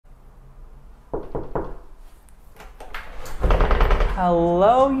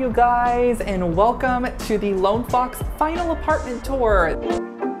Hello you guys, and welcome to the Lone Fox final apartment tour.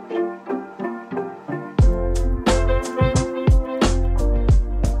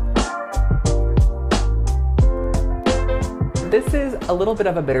 This is a little bit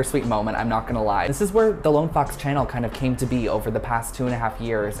of a bittersweet moment, I'm not gonna lie. This is where the Lone Fox channel kind of came to be over the past 2.5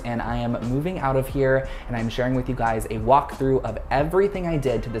 years, and I am moving out of here and I'm sharing with you guys a walkthrough of everything I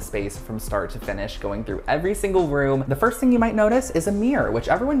did to the space from start to finish, going through every single room. The first thing you might notice is a mirror, which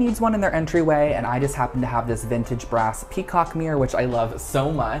everyone needs one in their entryway, and I just happen to have this vintage brass peacock mirror, which I love so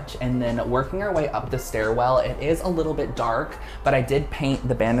much. And then working our way up the stairwell, it is a little bit dark, but I did paint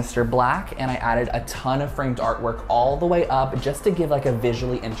the banister black and I added a ton of framed artwork all the way up just to give like a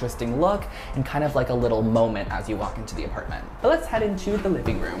visually interesting look and kind of like a little moment as you walk into the apartment. But let's head into the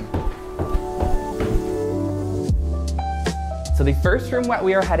living room. So the first room that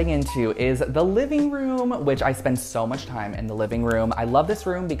we are heading into is the living room, which I spend so much time in the living room. I love this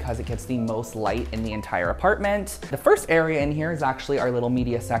room because it gets the most light in the entire apartment. The first area in here is actually our little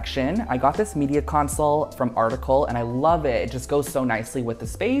media section. I got this media console from Article and I love it. It just goes so nicely with the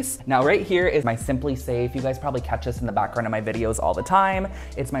space. Now right here is my Simply Safe. You guys probably catch this in the background of my videos all the time.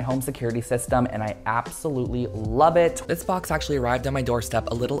 It's my home security system and I absolutely love it. This box actually arrived on my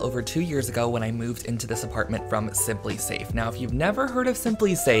doorstep a little over 2 years ago when I moved into this apartment from Simply Safe. Now, if you've never heard of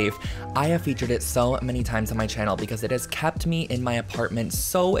Simply Safe, I have featured it so many times on my channel because it has kept me in my apartment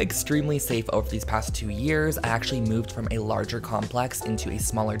so extremely safe over these past 2 years. I actually moved from a larger complex into a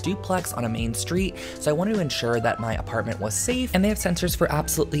smaller duplex on a main street, so I wanted to ensure that my apartment was safe, and they have sensors for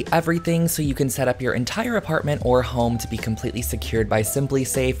absolutely everything, so you can set up your entire apartment or home to be completely secured by Simply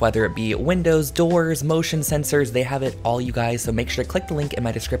Safe, whether it be windows, doors, motion sensors. They have it all, you guys, so make sure to click the link in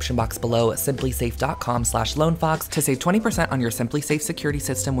my description box below, simplysafe.com/lonefox, to save 20% on your Simply Safe security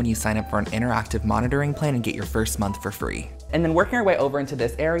system when you sign up for an interactive monitoring plan and get your first month for free. And then working our way over into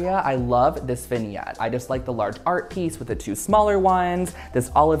this area, I love this vignette. I just like the large art piece with the 2 smaller ones,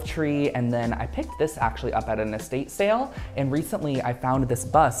 this olive tree, and then I picked this actually up at an estate sale, and recently I found this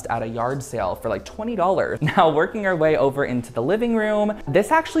bust at a yard sale for like $20. Now working our way over into the living room,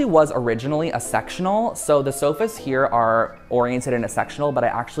 this actually was originally a sectional, so the sofas here are oriented in a sectional, but I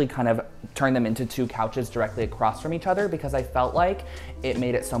actually kind of turned them into 2 couches directly across from each other because I felt like it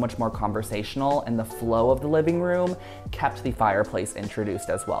made it so much more conversational, and the flow of the living room kept the fireplace introduced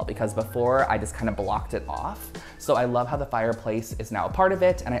as well, because before I just kind of blocked it off. So I love how the fireplace is now a part of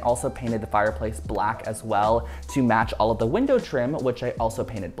it, and I also painted the fireplace black as well to match all of the window trim, which I also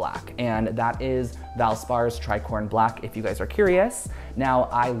painted black. And that is Valspar's Tricorn Black, if you guys are curious. Now,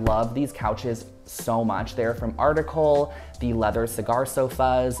 I love these couches so much. They're from Article, the leather cigar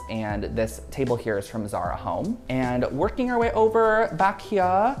sofas, and this table here is from Zara Home. And working our way over back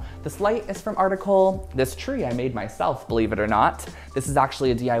here, this light is from Article. This tree I made myself, believe it or not. This is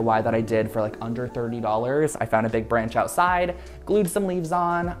actually a DIY that I did for like under $30. I found a big branch outside, glued some leaves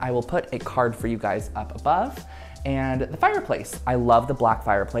on. I will put a card for you guys up above. And the fireplace. I love the black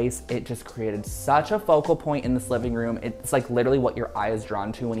fireplace. It just created such a focal point in this living room. It's like literally what your eye is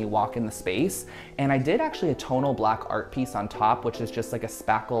drawn to when you walk in the space. And I did actually a tonal black art piece on top, which is just like a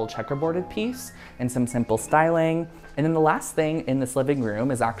spackle checkerboarded piece and some simple styling. And then the last thing in this living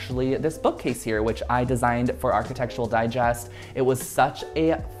room is actually this bookcase here, which I designed for Architectural Digest. It was such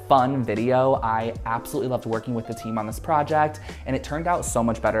a fun video. I absolutely loved working with the team on this project, and it turned out so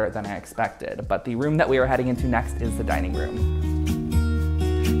much better than I expected. But the room that we are heading into next is the dining room.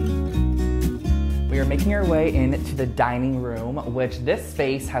 We are making our way into the dining room, which this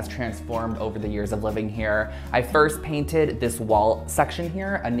space has transformed over the years of living here. I first painted this wall section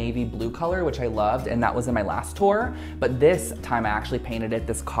here, a navy blue color, which I loved, and that was in my last tour. But this time I actually painted it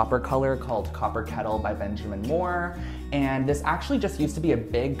this copper color called Copper Kettle by Benjamin Moore. And this actually just used to be a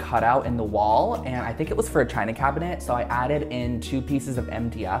big cutout in the wall, and I think it was for a china cabinet, so I added in 2 pieces of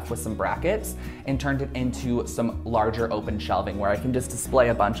MDF with some brackets and turned it into some larger open shelving where I can just display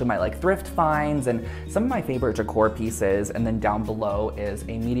a bunch of my like thrift finds and some of my favorite decor pieces. And then down below is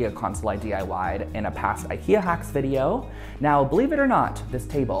a media console I DIY'd in a past IKEA hacks video. Now, believe it or not, this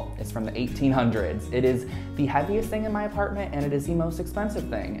table is from the 1800s. It is the heaviest thing in my apartment, and it is the most expensive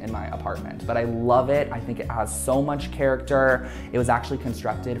thing in my apartment, but I love it. I think it has so much character. It was actually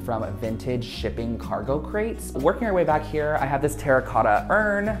constructed from vintage shipping cargo crates. Working our way back here, I have this terracotta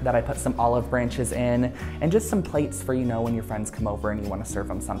urn that I put some olive branches in, and just some plates for, you know, when your friends come over and you want to serve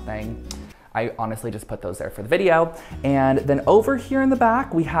them something. I honestly just put those there for the video. And then over here in the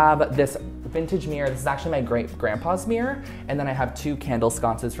back, we have this vintage mirror. This is actually my great-grandpa's mirror. And then I have 2 candle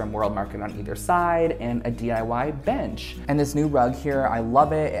sconces from World Market on either side and a DIY bench. And this new rug here, I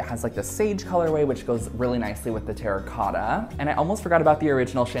love it. It has like the sage colorway, which goes really nicely with the terracotta. And I almost forgot about the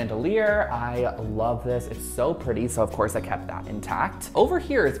original chandelier. I love this. It's so pretty. So of course I kept that intact. Over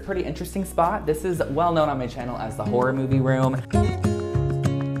here is a pretty interesting spot. This is well known on my channel as the horror movie room.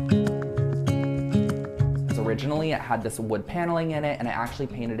 Originally, it had this wood paneling in it, and I actually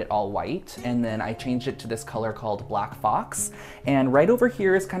painted it all white, and then I changed it to this color called Black Fox. And right over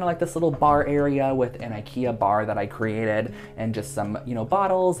here is kind of like this little bar area with an IKEA bar that I created, and just some, you know,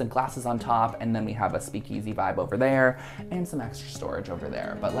 bottles and glasses on top, and then we have a speakeasy vibe over there, and some extra storage over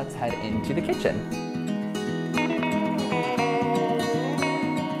there. But let's head into the kitchen.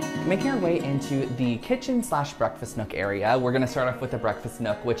 Making our way into the kitchen slash breakfast nook area. We're gonna start off with the breakfast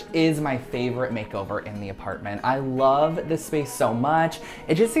nook, which is my favorite makeover in the apartment. I love this space so much.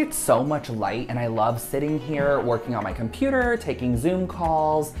 It just gets so much light, and I love sitting here, working on my computer, taking Zoom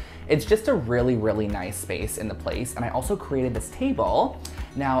calls. It's just a really, really nice space in the place. And I also created this table.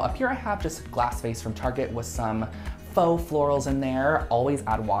 Now up here I have just a glass vase from Target with some faux florals in there. Always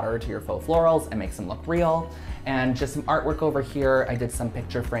add water to your faux florals and makes them look real. And just some artwork over here. I did some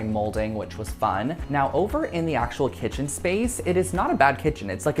picture frame molding, which was fun. Now over in the actual kitchen space, it is not a bad kitchen.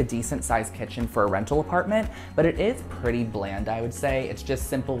 It's like a decent sized kitchen for a rental apartment, but it is pretty bland, I would say. It's just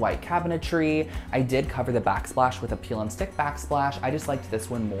simple white cabinetry. I did cover the backsplash with a peel and stick backsplash. I just liked this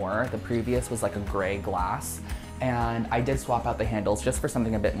one more. The previous was like a gray glass. And I did swap out the handles just for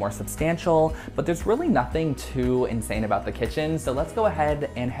something a bit more substantial, but there's really nothing too insane about the kitchen. So let's go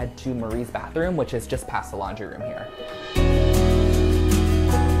ahead and head to Marie's bathroom, which is just past the laundry room here.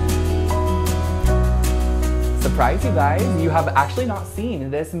 Surprise, you guys, you have actually not seen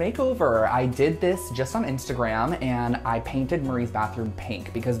this makeover. I did this just on Instagram, and I painted Marie's bathroom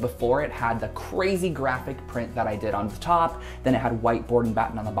pink because before it had the crazy graphic print that I did on the top, then it had white board and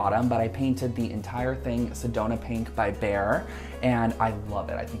batten on the bottom, but I painted the entire thing Sedona Pink by Bear, and I love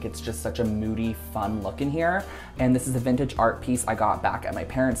it. I think it's just such a moody, fun look in here. And this is a vintage art piece I got back at my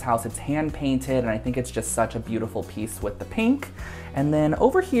parents' house. It's hand painted, and I think it's just such a beautiful piece with the pink. And then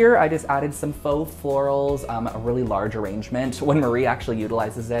over here, I just added some faux florals, a really large arrangement. When Marie actually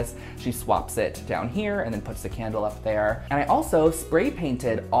utilizes this, she swaps it down here and then puts the candle up there. And I also spray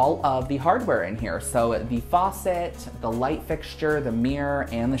painted all of the hardware in here. So the faucet, the light fixture, the mirror,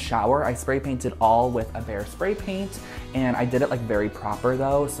 and the shower, I spray painted all with a Bear spray paint. And I did it like very proper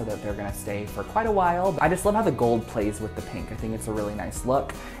though, so that they're gonna stay for quite a while. I just love how the gold plays with the pink. I think it's a really nice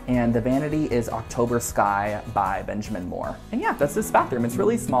look. And the vanity is October Sky by Benjamin Moore. And yeah, that's this bathroom. It's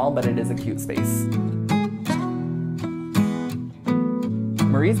really small, but it is a cute space.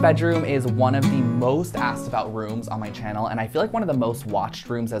 Marie's bedroom is one of the most asked about rooms on my channel, and I feel like one of the most watched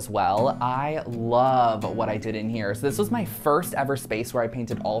rooms as well. I love what I did in here. So this was my first ever space where I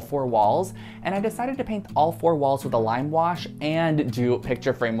painted all 4 walls, and I decided to paint all 4 walls with a lime wash and do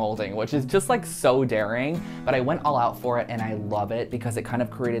picture frame molding, which is just like so daring, but I went all out for it, and I love it because it kind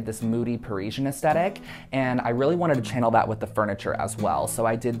of created this moody Parisian aesthetic, and I really wanted to channel that with the furniture as well. So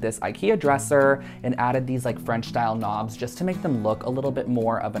I did this IKEA dresser and added these like French style knobs just to make them look a little bit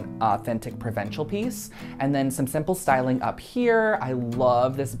more of an authentic provincial piece. And then some simple styling up here. I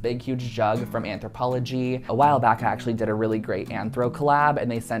love this big huge jug from Anthropologie. A while back I actually did a really great Anthro collab,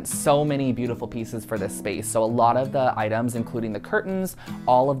 and they sent so many beautiful pieces for this space. So a lot of the items, including the curtains,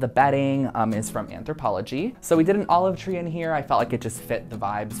 all of the bedding is from Anthropologie. So we did an olive tree in here. I felt like it just fit the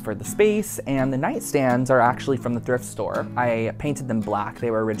vibes for the space. And the nightstands are actually from the thrift store. I painted them black.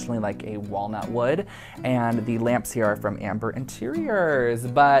 They were originally like a walnut wood, and the lamps here are from Amber Interiors.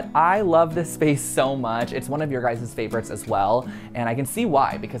 But I love this space so much. It's one of your guys' favorites as well, and I can see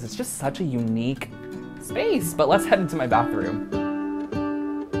why, because it's just such a unique space. But let's head into my bathroom.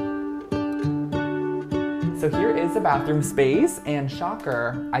 So here is the bathroom space, and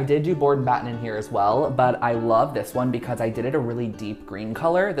shocker, I did do board and batten in here as well, but I love this one because I did it a really deep green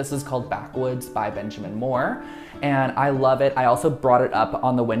color. This is called Backwoods by Benjamin Moore, and I love it. I also brought it up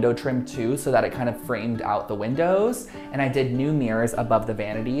on the window trim too, so that it kind of framed out the windows, and I did new mirrors above the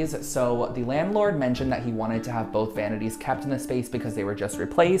vanities. So the landlord mentioned that he wanted to have both vanities kept in the space because they were just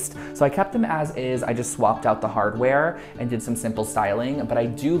replaced. So I kept them as is. I just swapped out the hardware and did some simple styling, but I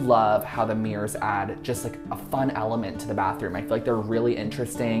do love how the mirrors add just like a fun element to the bathroom. I feel like they're really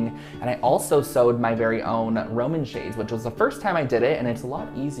interesting. And I also sewed my very own Roman shades, which was the first time I did it, and it's a lot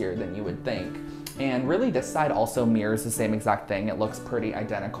easier than you would think. And really this side also mirrors the same exact thing. It looks pretty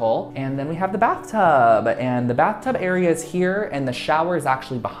identical. And then we have the bathtub, and the bathtub area is here, and the shower is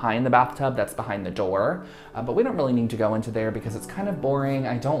actually behind the bathtub. That's behind the door. But we don't really need to go into there because it's kind of boring.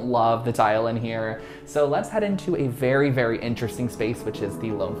 I don't love the tile in here. So let's head into a very, very interesting space, which is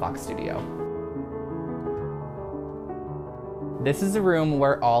the Lone Fox Studio. This is a room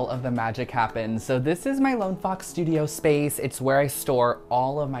where all of the magic happens. So this is my Lone Fox Studio space. It's where I store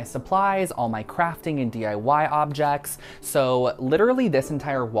all of my supplies, all my crafting and DIY objects. So literally this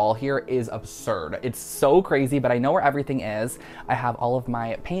entire wall here is absurd. It's so crazy, but I know where everything is. I have all of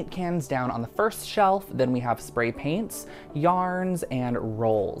my paint cans down on the first shelf. Then we have spray paints, yarns, and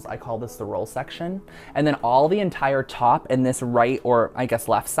rolls. I call this the roll section. And then all the entire top and this right, or I guess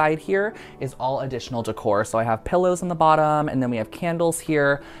left side here, is all additional decor. So I have pillows on the bottom, and then we have candles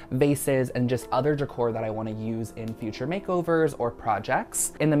here, vases, and just other decor that I want to use in future makeovers or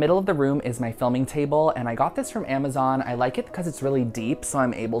projects. In the middle of the room is my filming table, and I got this from Amazon. I like it because it's really deep, so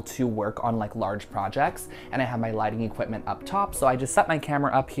I'm able to work on like large projects, and I have my lighting equipment up top, so I just set my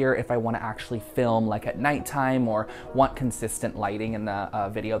camera up here if I want to actually film like at nighttime or want consistent lighting in the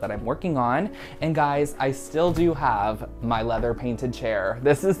video that I'm working on. And guys, I still do have my leather painted chair.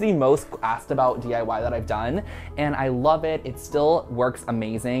 This is the most asked about DIY that I've done, and I love it. It still works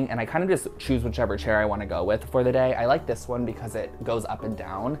amazing, and I kind of just choose whichever chair I want to go with for the day. I like this one because it goes up and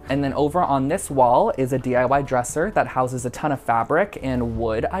down. And then over on this wall is a DIY dresser that houses a ton of fabric and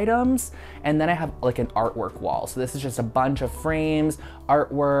wood items. And then I have like an artwork wall. So this is just a bunch of frames,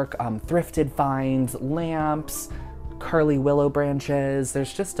 artwork, thrifted finds, lamps, curly willow branches.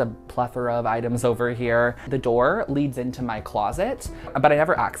 There's just a plethora of items over here. The door leads into my closet, but I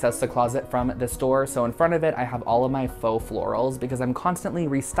never access the closet from this door. So in front of it, I have all of my faux florals because I'm constantly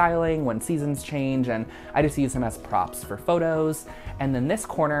restyling when seasons change, and I just use them as props for photos. And then this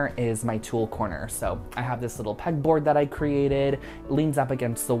corner is my tool corner. So I have this little pegboard that I created. It leans up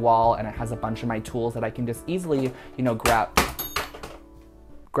against the wall, and it has a bunch of my tools that I can just easily, you know, grab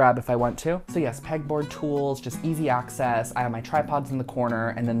if I want to. So yes, pegboard tools, just easy access. I have my tripods in the corner,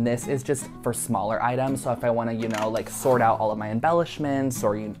 and then this is just for smaller items. So if I want to, you know, like sort out all of my embellishments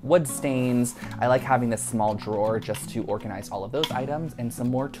or wood stains, I like having this small drawer just to organize all of those items and some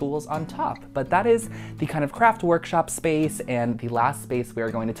more tools on top. But that is the kind of craft workshop space, and the last space we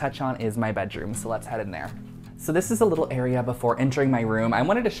are going to touch on is my bedroom. So let's head in there. So this is a little area before entering my room. I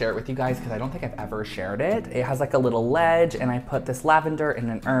wanted to share it with you guys because I don't think I've ever shared it. It has like a little ledge, and I put this lavender in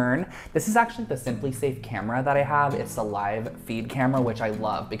an urn. This is actually the Simply Safe camera that I have. It's the live feed camera, which I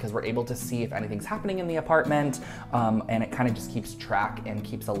love because we're able to see if anything's happening in the apartment, and it kind of just keeps track and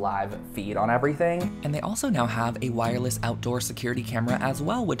keeps a live feed on everything. And they also now have a wireless outdoor security camera as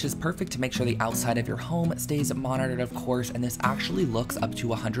well, which is perfect to make sure the outside of your home stays monitored, of course, and this actually looks up to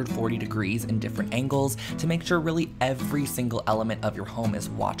 140 degrees in different angles to make sure really every single element of your home is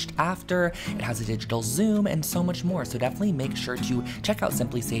watched after. It has a digital zoom and so much more. So definitely make sure to check out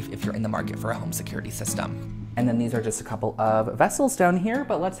Simply Safe if you're in the market for a home security system. And then these are just a couple of vessels down here,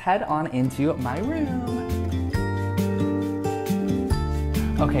 but let's head on into my room.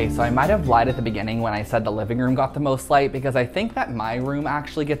 Okay, so I might have lied at the beginning when I said the living room got the most light, because I think that my room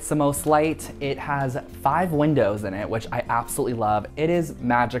actually gets the most light. It has 5 windows in it, which I absolutely love. It is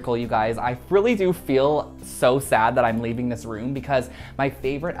magical, you guys. I really do feel so sad that I'm leaving this room because my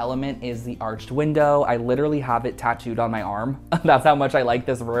favorite element is the arched window. I literally have it tattooed on my arm. That's how much I like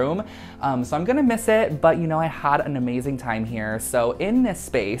this room. So I'm gonna miss it, but you know, I had an amazing time here. So in this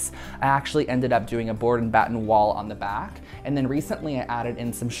space, I actually ended up doing a board and batten wall on the back. And then recently I added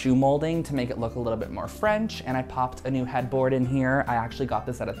in some shoe molding to make it look a little bit more French, and I popped a new headboard in here. I actually got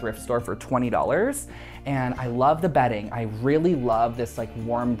this at a thrift store for $20, and I love the bedding. I really love this like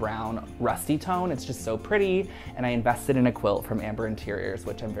warm brown rusty tone. It's just so pretty, and I invested in a quilt from Amber Interiors,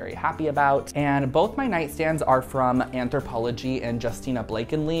 which I'm very happy about. And both my nightstands are from Anthropologie and Justina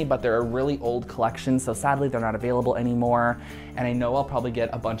Blakeney, but they're a really old collection, so sadly they're not available anymore. And I know I'll probably get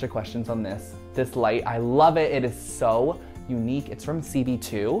a bunch of questions on this light. I love it. It is so unique. It's from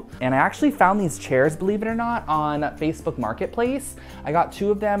CB2. And I actually found these chairs, believe it or not, on Facebook Marketplace. I got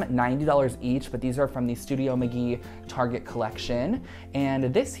 2 of them, $90 each, but these are from the Studio McGee Target collection.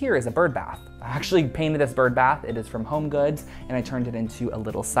 And this here is a bird bath. I actually painted this bird bath. It is from Home Goods, and I turned it into a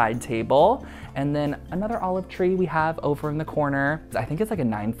little side table. And then another olive tree we have over in the corner. I think it's like a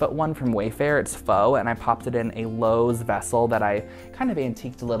 9-foot one from Wayfair. It's faux, and I popped it in a Lowe's vessel that I kind of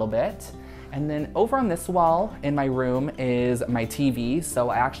antiqued a little bit. And then over on this wall in my room is my TV. So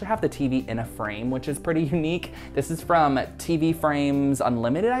I actually have the TV in a frame, which is pretty unique. This is from TV Frames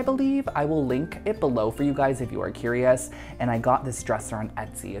Unlimited, I believe. I will link it below for you guys if you are curious. And I got this dresser on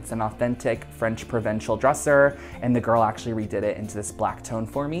Etsy. It's an authentic French provincial dresser, and the girl actually redid it into this black tone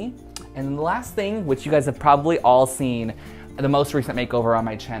for me. And then the last thing, which you guys have probably all seen, the most recent makeover on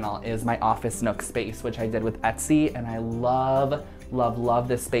my channel, is my office nook space, which I did with Etsy, and I love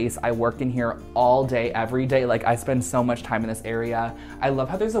this space. I work in here all day, every day. Like, I spend so much time in this area. I love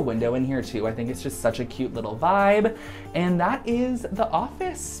how there's a window in here too. I think it's just such a cute little vibe. And that is the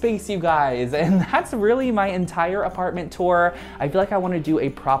office space, you guys. And that's really my entire apartment tour. I feel like I want to do a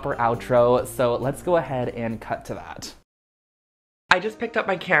proper outro, so let's go ahead and cut to that. I just picked up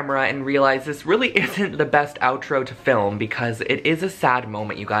my camera and realized this really isn't the best outro to film because it is a sad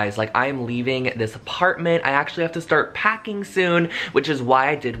moment, you guys. Like, I am leaving this apartment. I actually have to start packing soon, which is why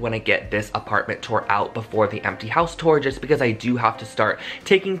I did want to get this apartment tour out before the empty house tour, just because I do have to start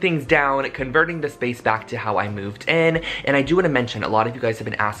taking things down, converting the space back to how I moved in. And I do want to mention, a lot of you guys have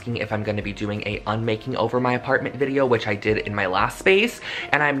been asking if I'm going to be doing a unmaking over my apartment video, which I did in my last space.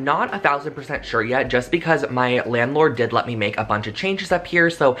 And I'm not 1000% sure yet, just because my landlord did let me make a bunch of changes up here,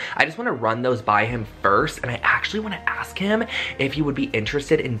 so I just want to run those by him first. And I actually want to ask him if he would be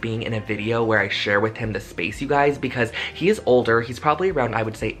interested in being in a video where I share with him the space, you guys, because he is older. He's probably around, I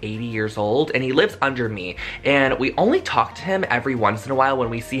would say, 80 years old, and he lives under me, and we only talk to him every once in a while when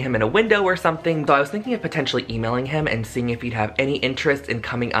we see him in a window or something. So I was thinking of potentially emailing him and seeing if he'd have any interest in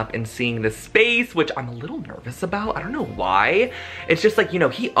coming up and seeing the space, which I'm a little nervous about. I don't know why. It's just like, you know,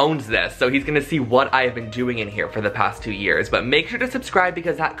 he owns this, so he's gonna see what I have been doing in here for the past 2 years. But make sure to subscribe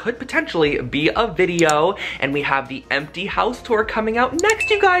because that could potentially be a video. And we have the empty house tour coming out next,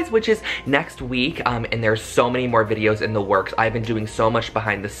 you guys, which is next week. And there's so many more videos in the works. I've been doing so much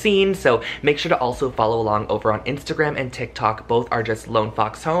behind the scenes, so make sure to also follow along over on Instagram and TikTok. Both are just Lone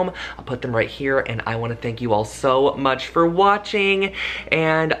Fox Home. I'll put them right here, and I want to thank you all so much for watching.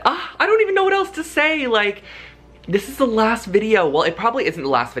 And I don't even know what else to say. Like, this is the last video. Well, it probably isn't the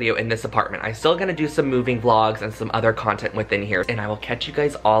last video in this apartment. I'm still gonna do some moving vlogs and some other content within here. And I will catch you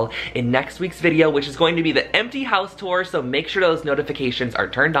guys all in next week's video, which is going to be the empty house tour. So make sure those notifications are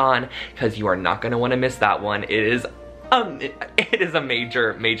turned on because you are not gonna wanna miss that one. It is a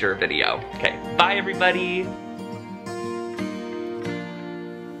major video. Okay, bye everybody.